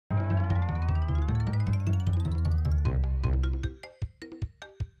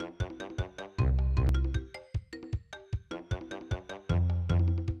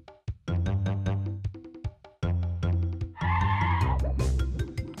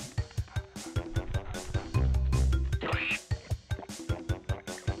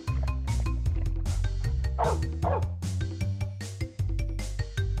Hello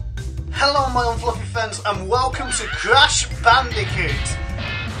my unfluffy friends and welcome to Crash Bandicoot.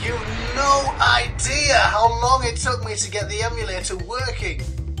 You've no idea how long it took me to get the emulator working.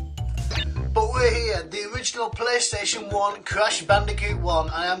 But we're here, the original PlayStation 1 Crash Bandicoot 1,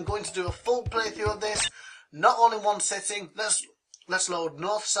 and I am going to do a full playthrough of this, not all in one sitting. Let's load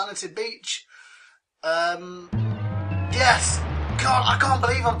North Sanity Beach. Yes! God, I can't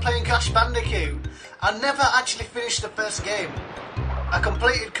believe I'm playing Crash Bandicoot. I never actually finished the first game. I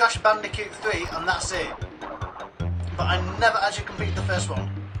completed Crash Bandicoot 3 and that's it. But I never actually completed the first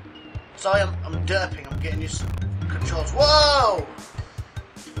one. Sorry, I'm derping, I'm getting used to controls. Whoa!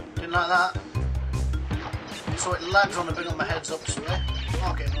 Didn't like that. So it lags on and bring up my heads up to it.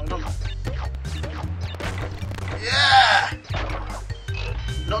 Okay, no, done. Yeah!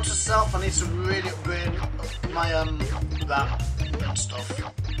 Note to self, I need to really upgrade my RAM and stuff.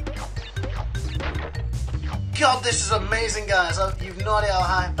 God, this is amazing, guys. You've no idea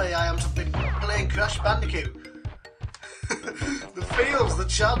how happy I am to be playing Crash Bandicoot. The feels, the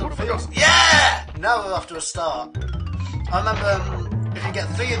charm, the feels. Yeah! Now we're off to a start. I remember if you get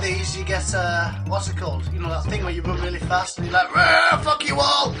 3 of these, you get, what's it called? You know, that thing where you run really fast and you're like, fuck you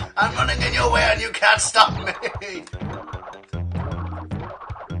all! I'm running in your way and you can't stop me!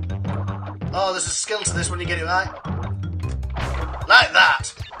 Oh, there's a skill to this when you get it right. Like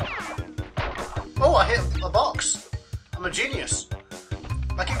that! Oh, I hit a box. I'm a genius.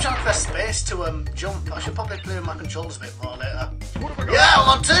 I keep trying to press space to jump. I should probably play with my controls a bit more later. Yeah, I'm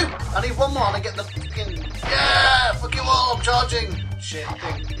on 2! I need one more and I get the fucking... Yeah! Fuck you all, I'm charging! Shit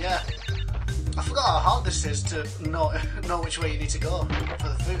thing, yeah. I forgot how hard this is to know which way you need to go for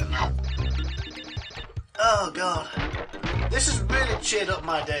the food and that. Oh god. This has really cheered up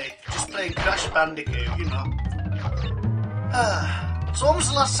my day. Just playing Crash Bandicoot, you know. So when was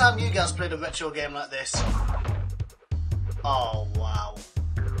the last time you guys played a retro game like this? Oh wow.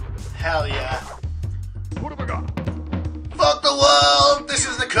 Hell yeah. What have I got? Fuck the world! This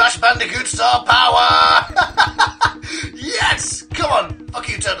is the Crash Bandicoot Star Power! Yes! Come on! Fuck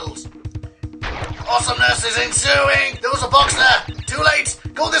you, turtles! Awesomeness is ensuing! There was a box there! Too late!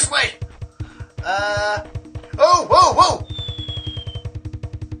 Go this way! Oh! Whoa! Whoa!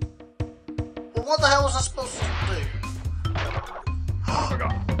 Well, what the hell was I supposed to do?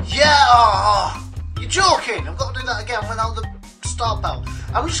 Yeah! Oh, you're joking! I've got to do that again without the star power.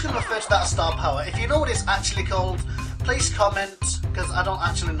 I'm just going to refer to that as star power. If you know what it's actually called, please comment, because I don't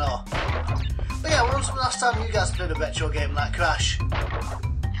actually know. But yeah, when was the last time you guys played a retro game like Crash?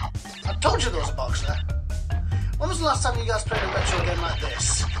 I told you there was a box there. When was the last time you guys played a retro game like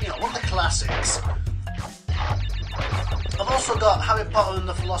this? You know, one of the classics. I've also got Harry Potter and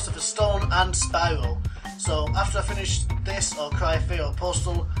the Philosopher's Stone and Spiral. So after I finish this, or Cry Fear or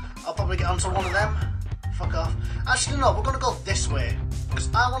Postal, I'll probably get onto one of them. Fuck off. Actually no, we're going to go this way, because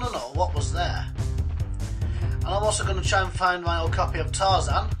I want to know what was there. And I'm also going to try and find my old copy of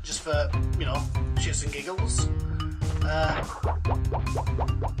Tarzan, just for, you know, shits and giggles.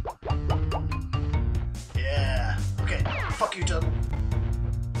 Yeah. Okay, fuck you, John.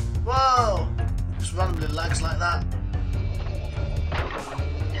 Whoa! Just randomly lags like that.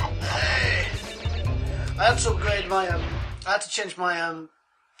 Hey! I had to upgrade my, I had to change my,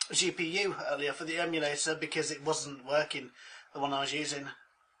 GPU earlier for the emulator because it wasn't working, the one I was using.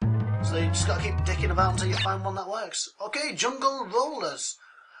 So you just gotta keep dicking about until you find one that works. Okay, Jungle Rollers.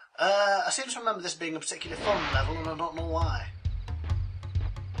 I seem to remember this being a particularly fun level and I don't know why.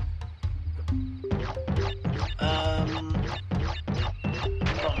 I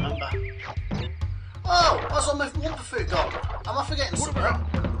don't remember. Oh, what's all my Wumpa Fruit gone? Am I forgetting something? Am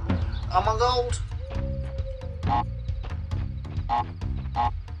I gold?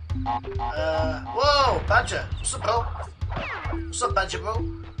 Whoa, Badger. What's up, bro? What's up, Badger, bro?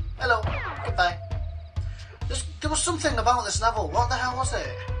 Hello. Goodbye. There was something about this level. What the hell was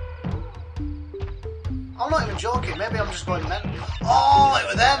it? I'm not even joking. Maybe I'm just going mental. Oh, it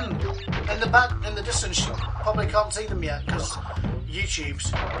was them. In the distance, you probably can't see them yet because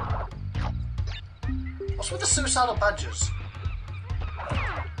YouTube's. What's with the suicidal badgers?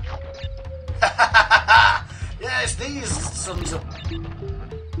 Yeah, it's these sons of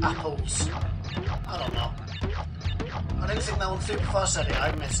apples. I don't know. I didn't think that one through before I said it.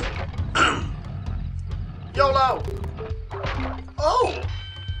 I missed it. YOLO! Oh!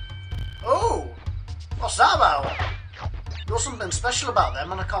 Oh! What's that about? There was something special about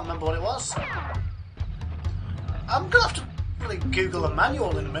them and I can't remember what it was. I'm gonna have to really Google a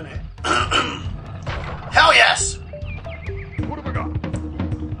manual in a minute. Hell yes! What have I got?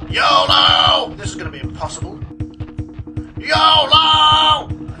 YOLO! This is gonna be impossible. YOLO!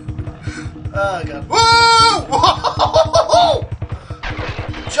 Oh god. Woo!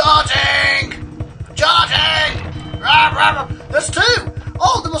 Charging! Charging! Rah, rah, rah. There's 2!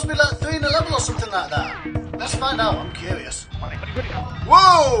 Oh, there must be like 3 in a level or something like that. Let's find out, I'm curious.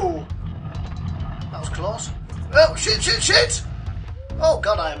 Whoa! That was close. Oh, shit, shit, shit! Oh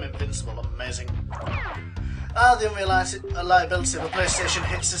god, I am invincible, I'm amazing. The unreliability of a PlayStation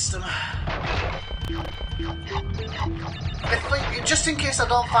hit system. Just in case I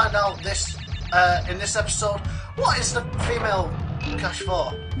don't find out this in this episode, what is the female Crash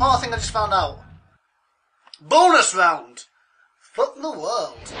for? Oh, I think I just found out. Bonus round! Fuck the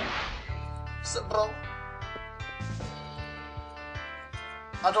world. Simple.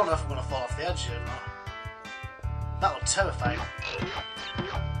 I don't know if I'm gonna fall off the edge or not. That was terrifying.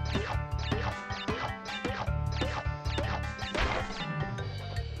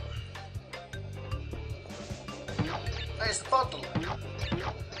 There's the bottle.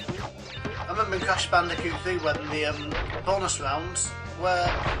 I remember in Crash Bandicoot 3 when the bonus rounds were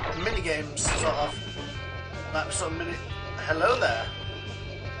mini games, sort of. Like sort of mini. Hello there.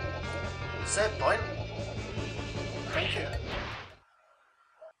 Save point. Thank you.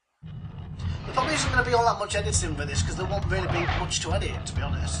 There probably isn't going to be all that much editing for this because there won't really be much to edit, to be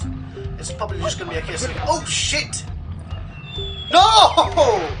honest. It's probably just going to be a case of. Oh shit!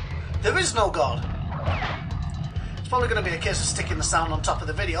 No! There is no God. It's probably going to be a case of sticking the sound on top of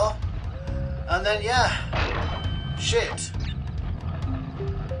the video. And then, yeah. Shit.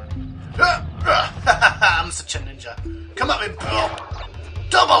 I'm such a ninja. Come at me, bro.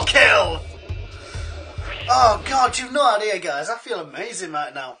 Double kill! Oh god, you've no idea, guys. I feel amazing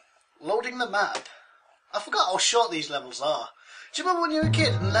right now. Loading the map. I forgot how short these levels are. Do you remember when you were a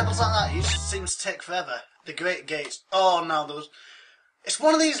kid and levels like that used to seem to take forever? The Great Gates. Oh, no, there was... It's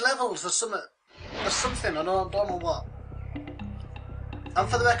one of these levels. There's something. I don't know what. And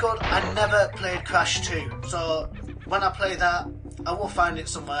for the record, I never played Crash 2. So, when I play that, I will find it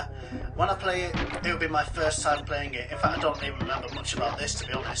somewhere. When I play it, it'll be my first time playing it. In fact, I don't even remember much about this, to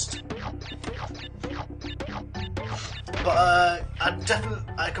be honest. But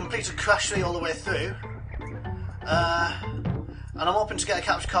I completed Crash 3 all the way through. And I'm hoping to get a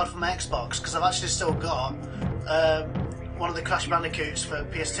capture card for my Xbox, because I've actually still got one of the Crash Bandicoots for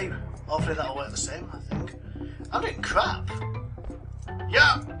PS2. Hopefully that'll work the same, I think. I'm doing crap.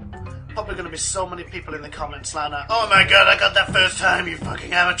 Yeah! Probably going to be so many people in the comments like that. Oh my god, I got that first time, you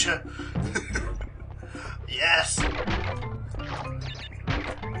fucking amateur. Yes.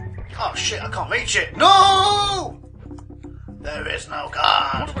 Oh shit, I can't reach it. No! There is no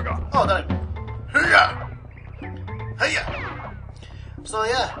God. Oh, there. Hiya! Hiya! So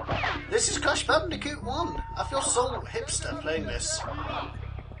yeah, this is Crash Bandicoot 1. I feel so hipster playing this.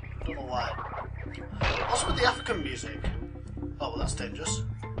 Don't know why. What's with the African music? Oh, well that's dangerous.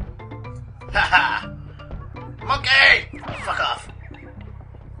 Haha! Monkey! Fuck off.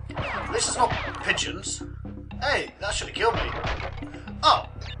 This is not pigeons. Hey, that should have killed me. Oh,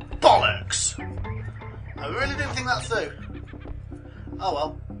 bollocks! I really didn't think that through. Oh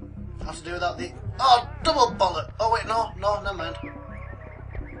well. I have to do without the... Oh, double bollock! Oh wait, no, never mind.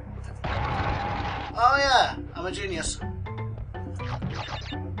 Oh yeah, I'm a genius.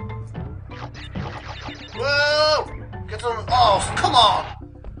 Whoa! Get on... Oh, come on!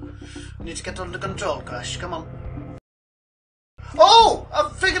 You need to get under control, Crash. Come on. Oh!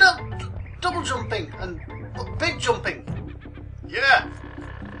 I've figured out double jumping and big jumping. Yeah!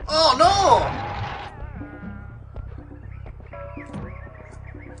 Oh no!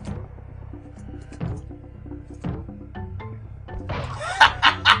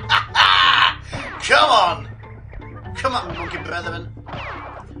 Come on! Come on, monkey brethren.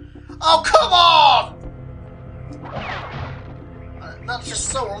 Oh, come on! That's just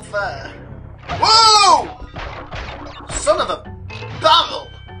so unfair. Whoa! Son of a barrel!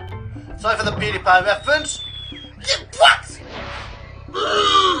 Sorry for the PewDiePie reference. What?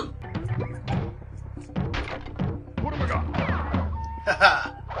 What have I got? Haha.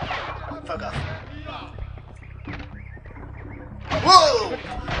 Fuck off. Whoa!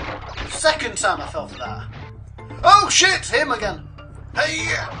 Second time I fell for that. Oh shit! Him again. Hey!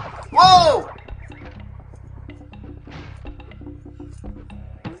 Whoa!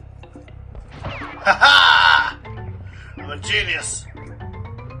 Haha! I'm a genius.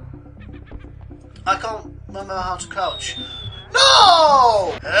 I can't remember how to crouch.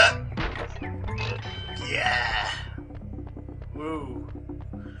 No! Yeah. Woo.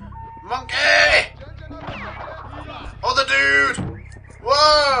 Monkey! Other dude!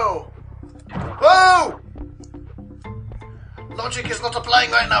 Whoa! Whoa! Logic is not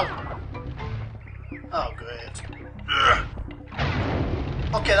applying right now. Oh, great.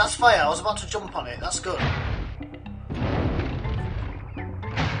 Okay, that's fire. I was about to jump on it. That's good.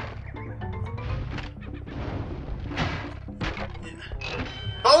 Yeah.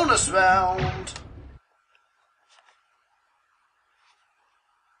 Bonus round.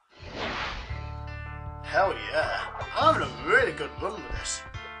 Hell yeah. I'm having a really good run with this.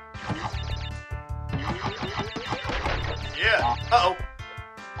 Yeah. Uh-oh.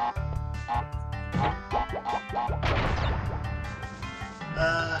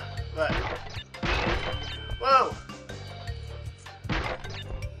 Right. Whoa.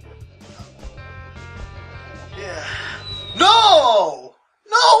 Yeah. No!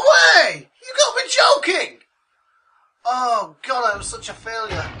 No way! You got me joking! Oh god, I'm such a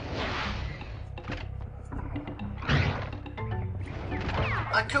failure.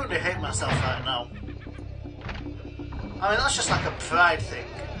 I currently hate myself right now. I mean, that's just like a pride thing.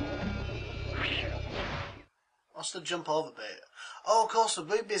 What's the jump over bit? Oh, of course, the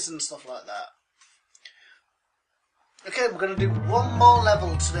boobies and stuff like that. Okay, we're going to do one more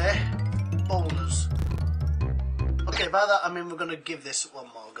level today. Boulders. Okay, by that I mean we're going to give this one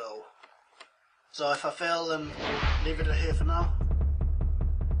more go. So if I fail, then we'll leave it here for now.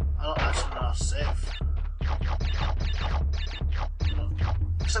 I don't actually know how to save.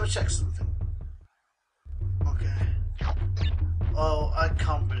 Let's have a check something. Okay. Well, I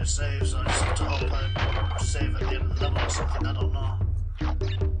can't really save, so I just have to hope I save at the end of the level or something, I don't know.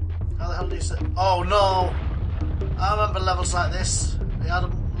 How the hell do you save? Oh no! I remember levels like this. We had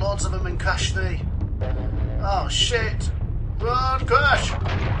loads of them in Crash 3. Oh shit! Run, Crash!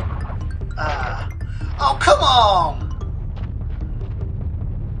 Ah. Oh, come on!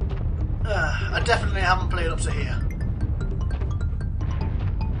 I definitely haven't played up to here.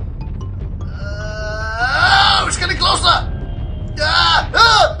 Oh, it's getting closer!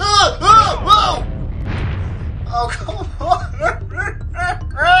 Whoa! Oh, come on!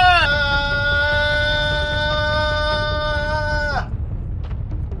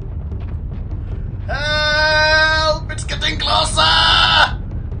 Help! It's getting closer!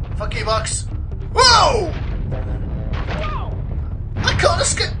 Fuck you, Box. Whoa! I can't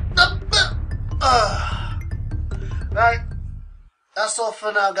escape! Right. That's all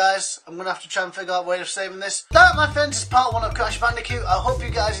for now, guys. I'm going to have to try and figure out a way of saving this. That, my friends, is part 1 of Crash Bandicoot. I hope you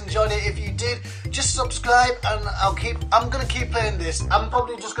guys enjoyed it. If you did, just subscribe and I'm going to keep playing this. I'm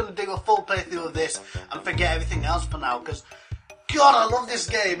probably just going to do a full playthrough of this and forget everything else for now, because God, I love this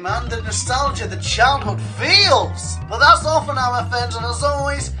game, man. The nostalgia, the childhood feels. But that's all for now, my friends, and as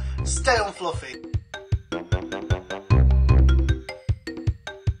always, stay unfluffy.